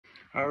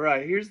All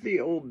right, here's the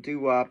old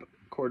Doo-Wop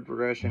chord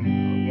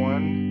progression.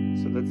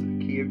 1, so that's the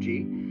key of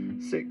G.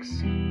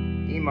 6,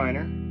 E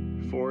minor.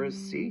 4 is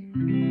C.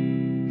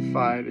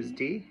 5 is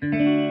D.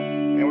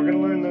 And we're going to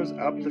learn those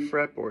up the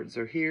fretboard.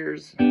 So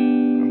here's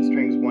on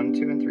strings 1,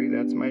 2, and 3.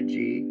 That's my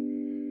G,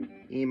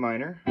 E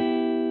minor,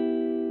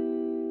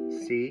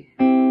 C,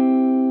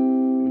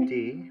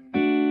 D. So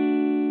I'm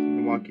going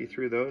to walk you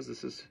through those.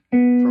 This is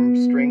from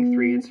string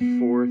 3. It's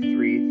 4,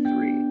 3,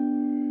 3.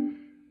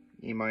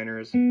 E minor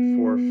is 4,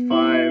 5,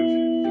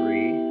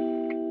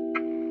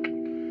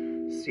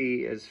 3.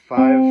 C is 5,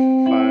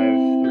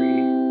 5,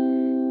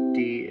 3.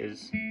 D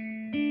is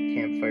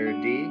campfire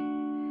D.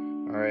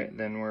 Alright,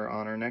 then we're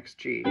on our next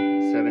G.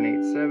 7,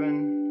 8,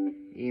 7.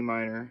 E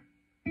minor.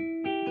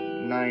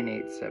 9,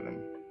 8,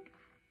 7.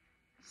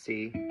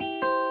 C.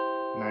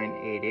 9,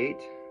 8, 8.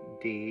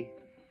 D.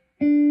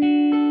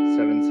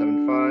 7,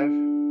 7, 5.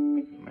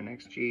 My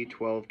next G.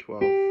 12,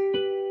 12, 10.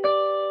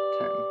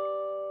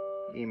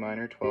 E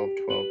minor, 12,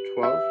 12,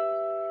 12,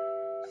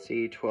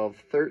 C, 12,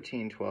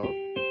 13, 12,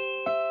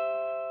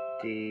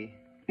 D,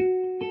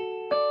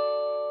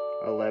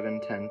 11,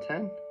 10,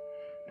 10,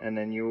 and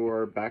then you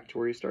are back to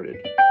where you started.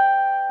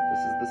 This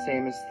is the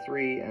same as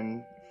 3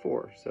 and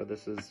 4, so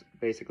this is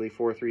basically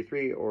 4, 3,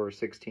 3, or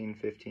 16,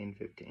 15,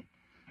 15.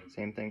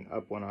 Same thing,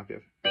 up 1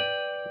 octave.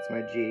 That's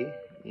my G,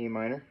 E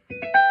minor,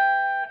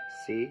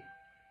 C,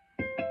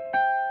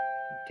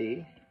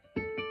 D,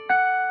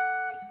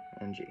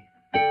 and G.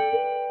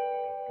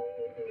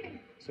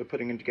 So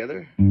putting them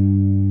together.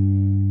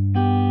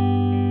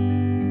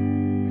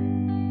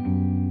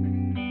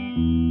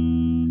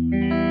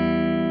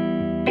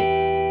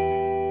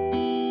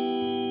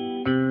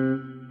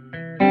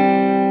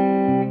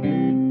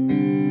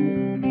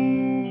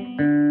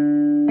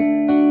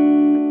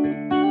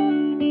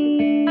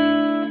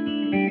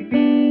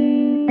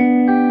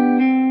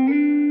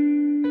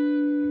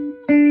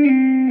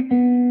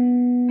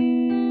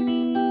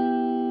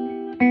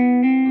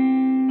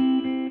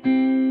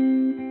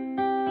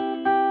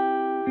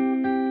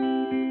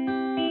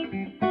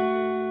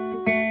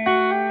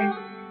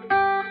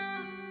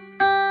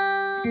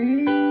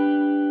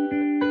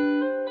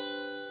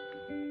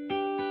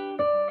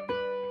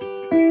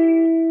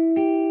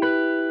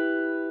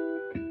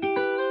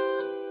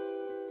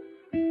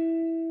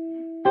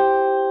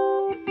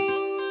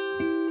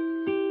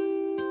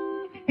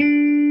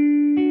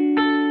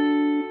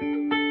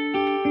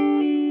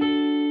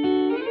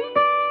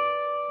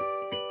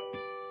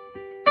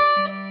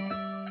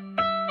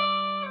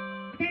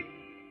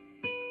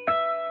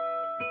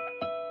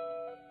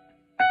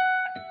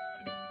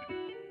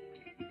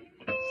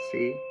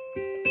 C,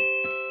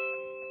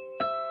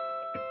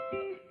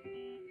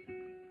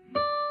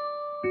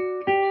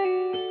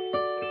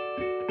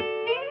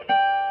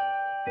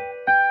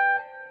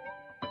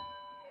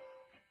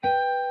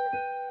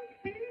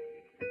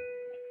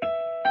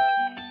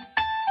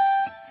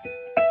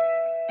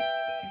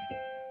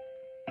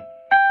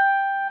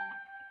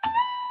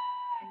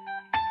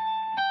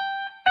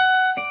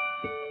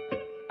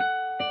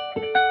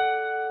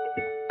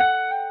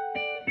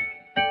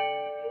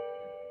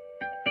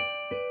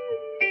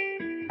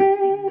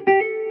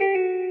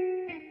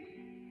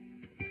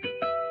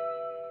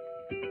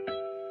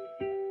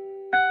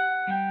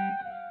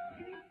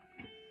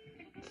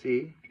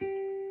 C,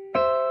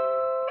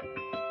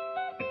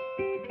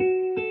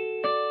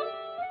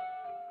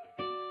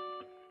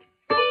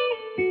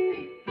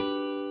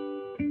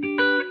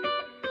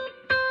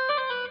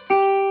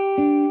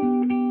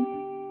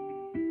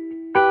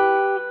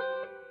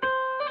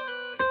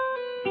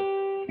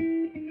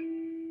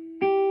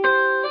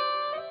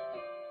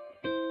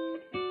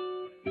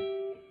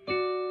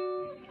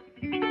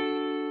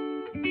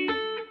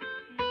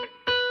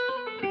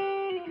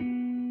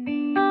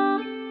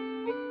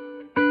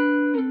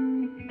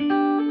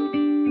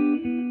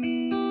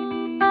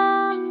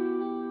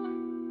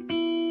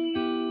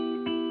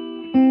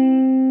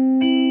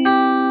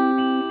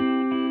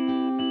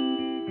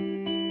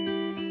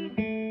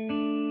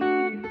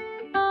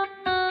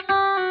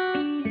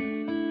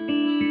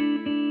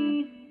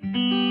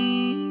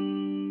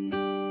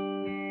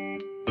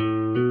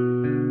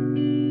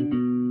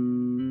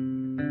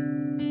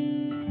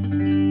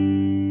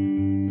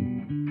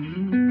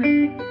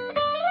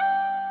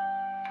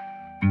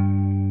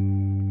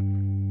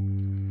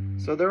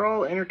 So they're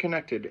all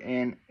interconnected,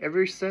 and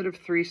every set of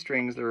 3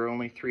 strings, there are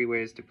only 3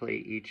 ways to play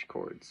each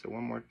chord. So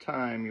one more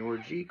time, your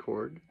G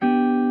chord, 3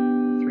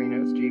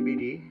 notes, G, B,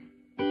 D,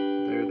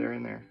 there,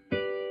 and there.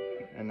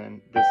 And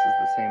then this is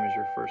the same as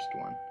your first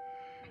one.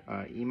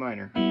 E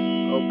minor,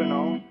 open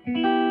all,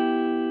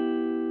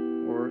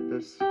 or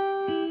this,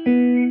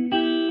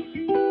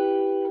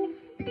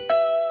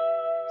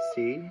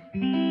 C,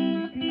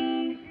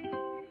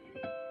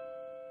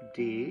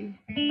 D,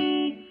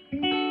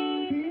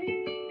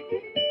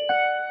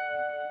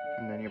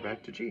 and then you're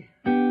back to G.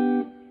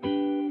 So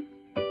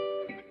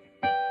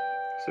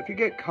if you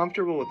get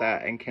comfortable with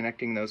that and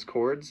connecting those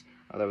chords,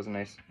 oh, that was a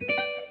nice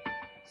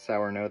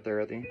sour note there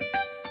at the end.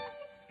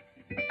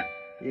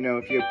 You know,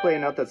 if you play a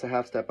note that's a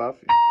half step off,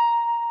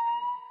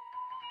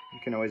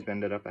 You can always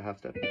bend it up a half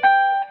step.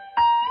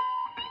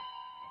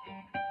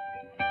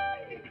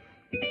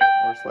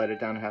 Or slide it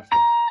down a half step.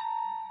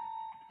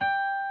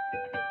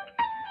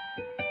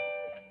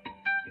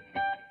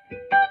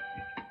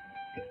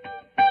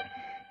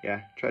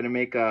 Yeah, try to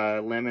make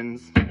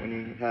lemons when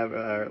you have,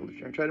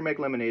 try to make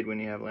lemonade when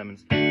you have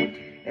lemons.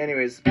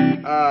 Anyways,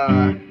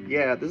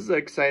 yeah, this is an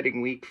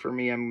exciting week for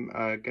me. I'm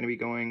going to be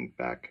going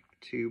back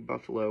to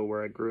Buffalo,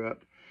 where I grew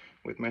up,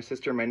 with my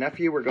sister and my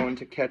nephew. We're going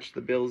to catch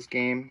the Bills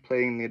game,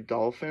 playing the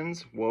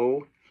Dolphins.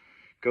 Whoa,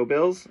 go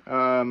Bills.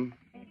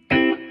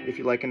 If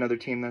you like another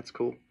team, that's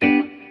cool.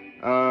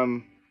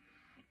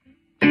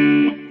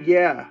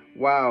 Yeah,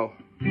 wow.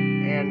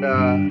 And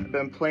I've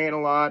been playing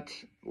a lot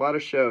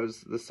of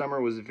shows. The summer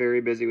was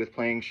very busy with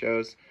playing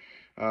shows.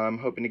 I'm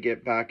hoping to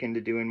get back into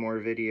doing more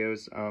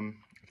videos.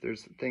 If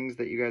there's things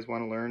that you guys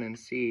want to learn and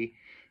see,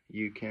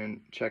 you can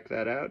check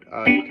that out.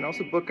 You can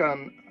also book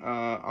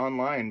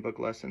online, book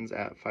lessons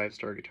at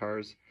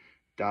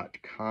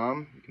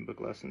 5starguitars.com. You can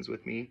book lessons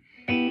with me.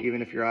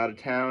 Even if you're out of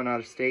town, out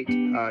of state,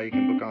 you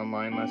can book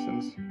online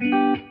lessons.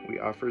 We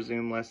offer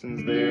Zoom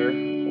lessons there,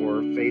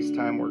 or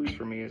FaceTime works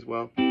for me as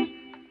well.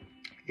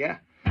 Yeah.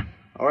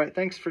 All right,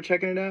 thanks for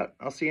checking it out.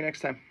 I'll see you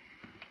next time.